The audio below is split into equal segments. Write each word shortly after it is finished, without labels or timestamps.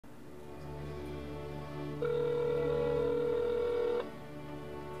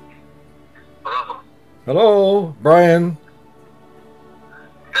Hello, Brian.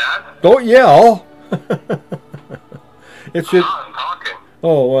 Dad? Don't yell. It's your. I'm talking.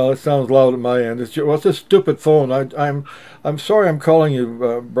 Oh well, it sounds loud at my end. It's your. What's this stupid phone? I'm sorry I'm calling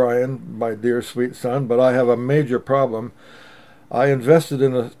you, Brian, my dear sweet son, but I have a major problem. I invested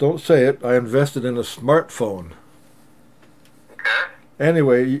in a. Don't say it. I invested in a smartphone. Okay.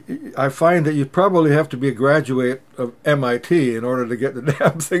 Anyway, I find that you probably have to be a graduate of MIT in order to get the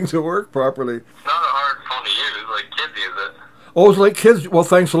damn thing to work properly. It's not a hard phone to use, like kids use it. Oh, it's like kids. Well,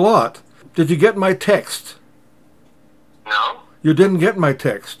 thanks a lot. Did you get my text? No? You didn't get my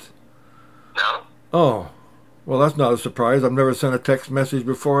text. No? Oh, well, that's not a surprise. I've never sent a text message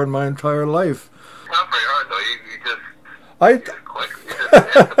before in my entire life. It's not very hard though. You just click. You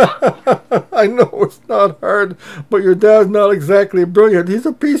just hit the button. I know it's not hard, but your dad's not exactly brilliant. He's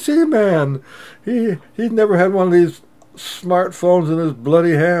a PC man. He's never had one of these smartphones in his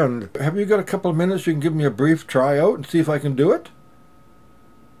bloody hand. Have you got a couple of minutes you can give me a brief tryout and see if I can do it?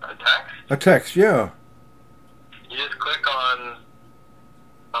 A text? A text, yeah. You just click on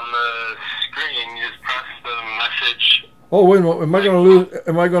the screen. You just press the message. Oh, wait a minute.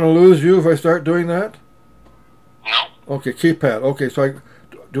 Am I going to lose you if I start doing that? No. Okay, keypad. Okay, so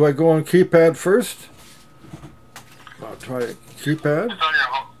do I go on keypad first? I'll try keypad. Just on your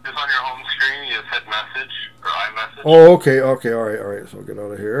home screen, you just hit message or iMessage. Oh, okay, all right. So I'll get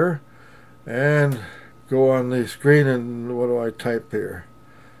out of here and go on the screen and what do I type here?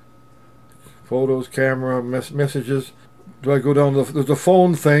 Photos, camera, messages. Do I go down there's a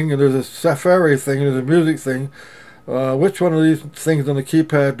phone thing and there's a Safari thing and there's a music thing. Which one of these things on the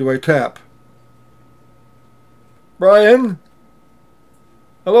keypad do I tap? Brian?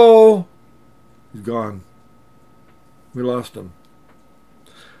 Hello? He's gone. We lost him.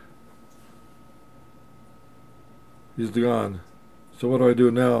 He's gone. So what do I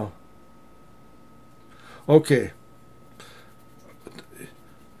do now? Okay.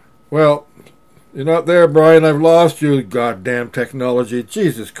 Well, you're not there, Brian. I've lost you. Goddamn technology.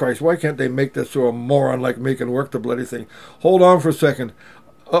 Jesus Christ, why can't they make this so a moron like me can work the bloody thing? Hold on for a second.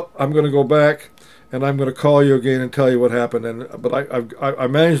 Oh, I'm going to go back. And I'm going to call you again and tell you what happened. But I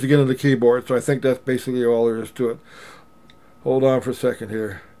managed to get on the keyboard, so I think that's basically all there is to it. Hold on for a second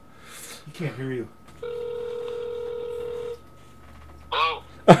here. I can't hear you. Hello?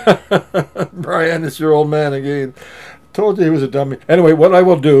 Brian, it's your old man again. Told you he was a dummy. Anyway, what I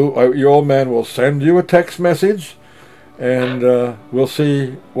will do, your old man will send you a text message, and we'll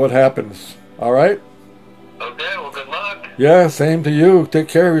see what happens. All right? Okay, well, good luck. Yeah, same to you. Take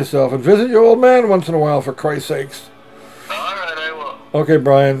care of yourself. And visit your old man once in a while, for Christ's sakes. All right, I will. Okay,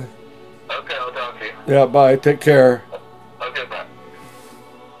 Brian. Okay, I'll talk to you. Yeah, bye. Take care. Okay, bye.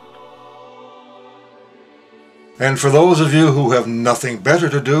 And for those of you who have nothing better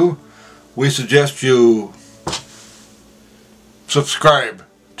to do, we suggest you subscribe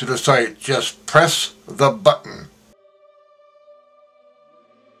to the site. Just press the button.